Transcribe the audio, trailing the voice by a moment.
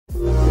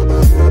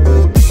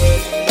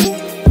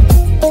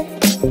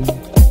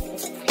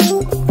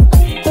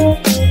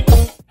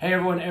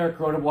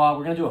while.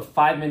 We're going to do a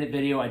 5-minute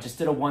video. I just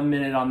did a 1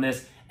 minute on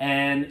this.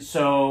 And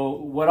so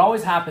what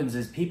always happens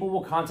is people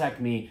will contact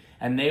me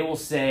and they will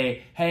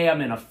say, hey,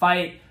 I'm in a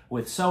fight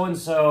with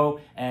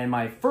so-and-so, and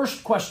my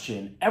first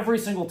question every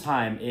single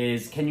time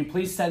is, can you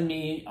please send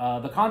me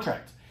the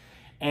contract?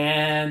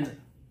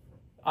 And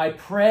I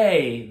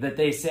pray that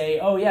they say,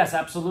 oh yes,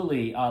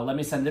 absolutely, let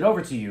me send it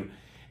over to you.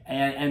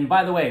 And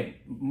by the way,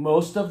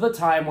 most of the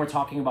time we're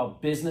talking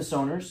about business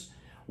owners.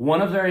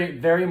 One of the very,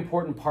 very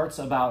important parts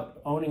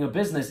about owning a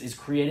business is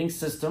creating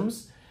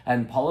systems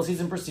and policies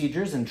and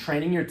procedures and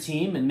training your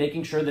team and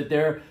making sure that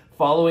they're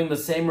following the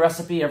same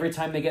recipe every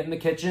time they get in the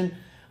kitchen.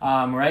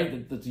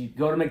 Right? You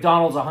go to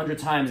McDonald's 100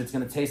 times, it's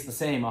going to taste the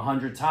same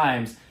 100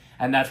 times.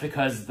 And that's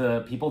because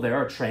the people there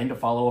are trained to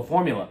follow a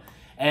formula.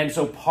 And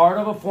so part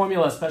of a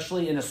formula,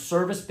 especially in a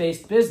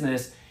service-based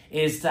business,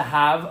 is to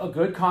have a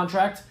good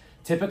contract.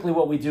 Typically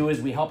what we do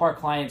is we help our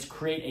clients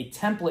create a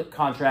template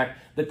contract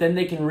that then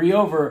they can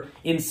re-over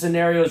in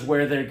scenarios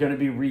where they're going to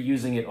be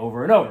reusing it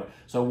over and over.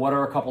 So what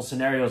are a couple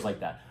scenarios like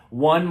that?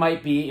 One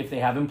might be if they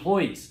have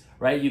employees.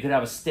 Right? You could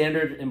have a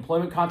standard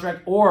employment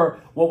contract, or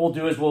what we'll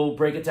do is we'll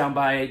break it down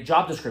by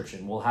job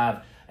description. We'll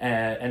have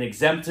an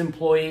exempt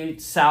employee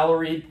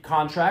salaried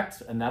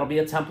contract, and that'll be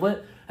a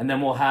template. And then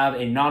we'll have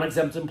a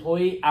non-exempt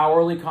employee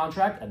hourly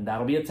contract, and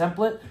that'll be a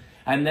template.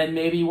 And then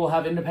maybe we'll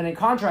have independent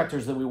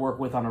contractors that we work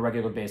with on a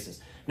regular basis.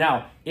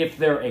 Now, if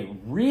they're a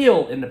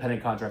real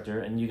independent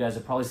contractor, and you guys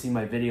have probably seen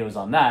my videos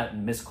on that,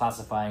 and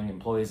misclassifying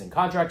employees and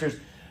contractors,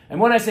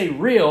 and when I say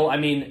real, I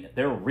mean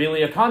they're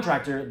really a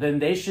contractor, then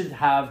they should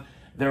have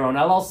their own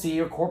LLC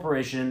or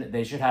corporation.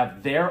 They should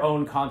have their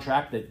own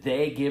contract that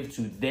they give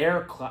to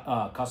their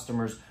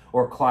customers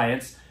or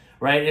clients,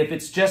 right? If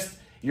it's just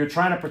you're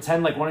trying to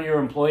pretend like one of your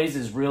employees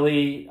is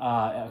really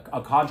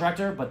a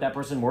contractor, but that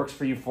person works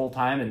for you full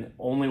time and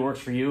only works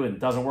for you and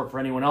doesn't work for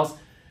anyone else,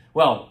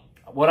 well,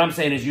 what I'm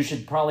saying is you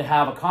should probably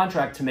have a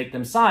contract to make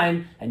them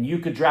sign, and you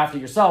could draft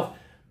it yourself.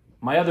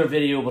 My other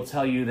video will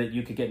tell you that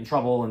you could get in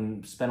trouble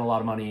and spend a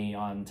lot of money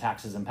on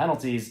taxes and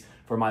penalties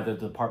from either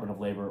the Department of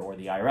Labor or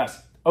the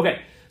IRS.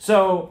 Okay,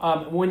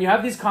 so when you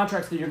have these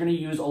contracts that you're going to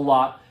use a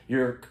lot,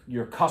 your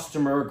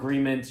customer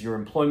agreement, your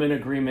employment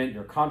agreement,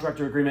 your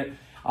contractor agreement,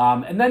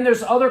 and then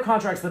there's other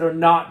contracts that are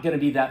not going to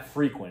be that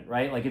frequent,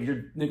 right? Like if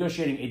you're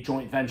negotiating a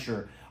joint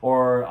venture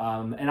or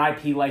an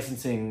IP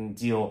licensing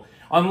deal,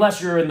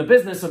 unless you're in the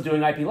business of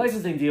doing IP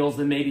licensing deals,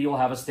 then maybe you'll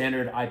have a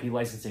standard IP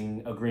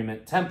licensing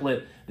agreement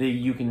template that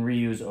you can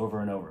reuse over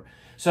and over.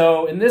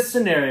 So in this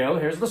scenario,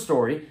 here's the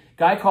story.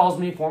 Guy calls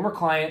me, former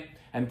client,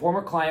 and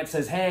former client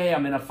says, hey,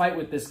 I'm in a fight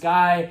with this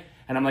guy.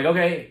 And I'm like,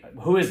 okay,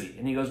 who is he?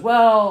 And he goes,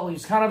 well,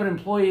 he's kind of an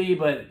employee,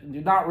 but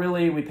not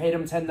really. We paid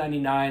him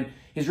 $10.99.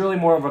 He's really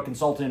more of a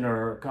consultant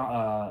or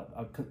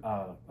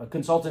a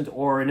consultant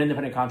or an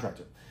independent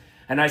contractor.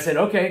 And I said,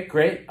 okay,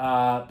 great.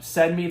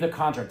 Send me the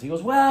contract. He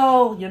goes,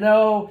 well, you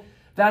know,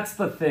 that's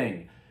the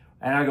thing.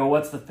 And I go,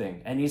 what's the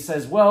thing? And he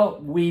says,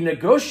 well, we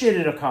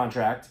negotiated a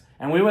contract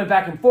and we went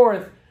back and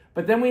forth,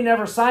 but then we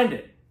never signed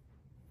it.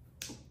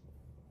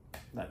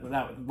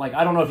 Like,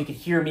 I don't know if you could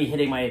hear me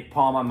hitting my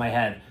palm on my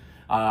head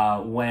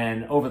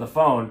when over the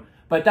phone,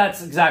 but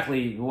that's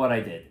exactly what I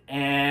did.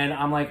 And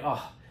I'm like,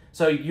 oh,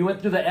 so you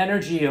went through the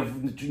energy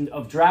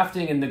of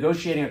drafting and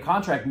negotiating a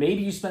contract.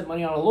 Maybe you spent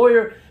money on a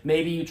lawyer.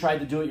 Maybe you tried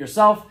to do it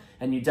yourself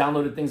and you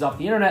downloaded things off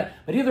the internet.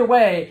 But either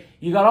way,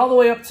 you got all the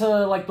way up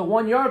to like the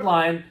 1 yard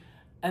line.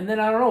 And then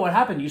I don't know what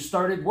happened. You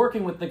started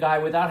working with the guy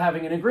without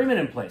having an agreement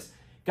in place.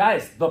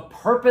 Guys, the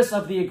purpose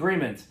of the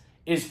agreement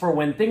is for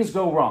when things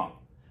go wrong.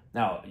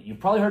 Now, you've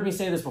probably heard me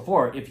say this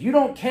before. If you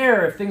don't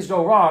care if things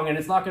go wrong and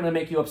it's not going to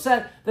make you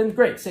upset, then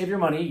great, save your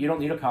money. You don't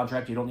need a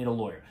contract. You don't need a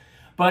lawyer.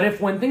 But if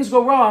when things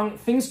go wrong,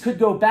 things could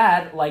go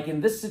bad, like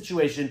in this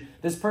situation,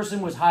 this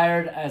person was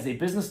hired as a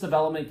business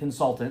development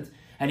consultant,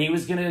 and he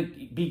was going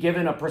to be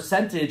given a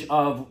percentage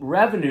of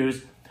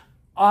revenues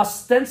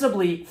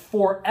ostensibly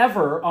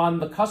forever on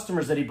the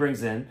customers that he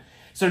brings in.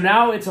 So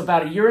now it's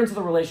about a year into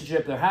the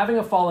relationship. They're having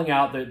a falling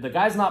out. The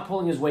guy's not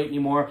pulling his weight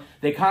anymore.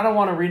 They kind of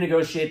want to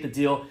renegotiate the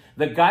deal.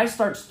 The guy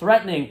starts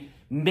threatening,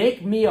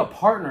 make me a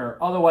partner.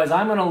 Otherwise,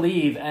 I'm going to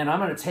leave and I'm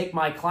going to take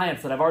my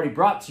clients that I've already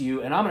brought to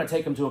you and I'm going to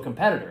take them to a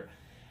competitor.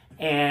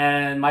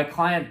 And my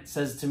client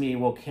says to me,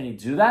 well, can you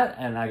do that?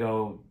 And I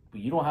go,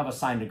 well, you don't have a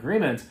signed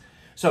agreement.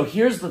 So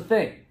here's the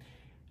thing.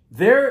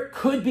 There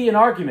could be an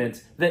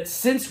argument that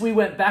since we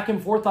went back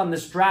and forth on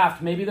this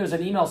draft, maybe there's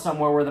an email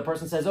somewhere where the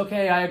person says,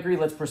 okay, I agree,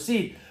 let's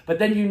proceed. But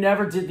then you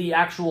never did the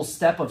actual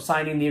step of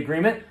signing the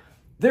agreement.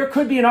 There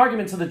could be an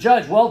argument to the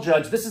judge. Well,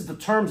 judge, this is the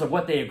terms of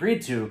what they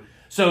agreed to.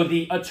 So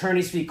the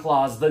attorney's fee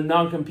clause, the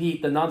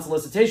non-compete, the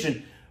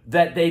non-solicitation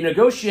that they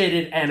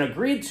negotiated and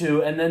agreed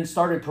to and then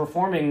started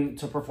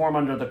perform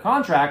under the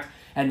contract.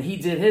 And he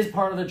did his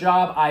part of the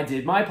job. I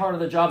did my part of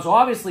the job. So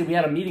obviously we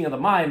had a meeting of the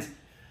minds.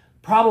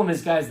 Problem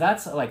is, guys,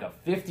 that's like a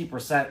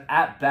 50%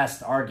 at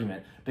best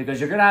argument because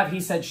you're going to have he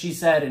said, she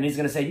said, and he's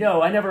going to say,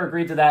 no, I never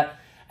agreed to that.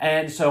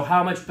 And so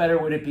how much better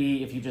would it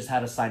be if you just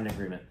had a signed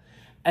agreement?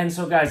 And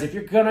so, guys, if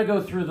you're going to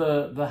go through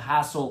the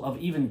hassle of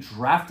even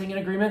drafting an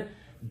agreement,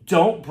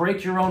 don't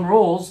break your own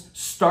rules.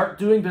 Start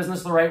doing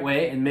business the right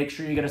way and make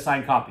sure you get a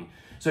signed copy.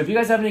 So if you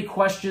guys have any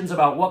questions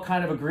about what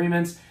kind of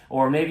agreements,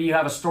 or maybe you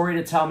have a story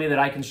to tell me that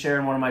I can share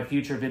in one of my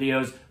future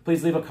videos,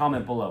 please leave a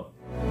comment below.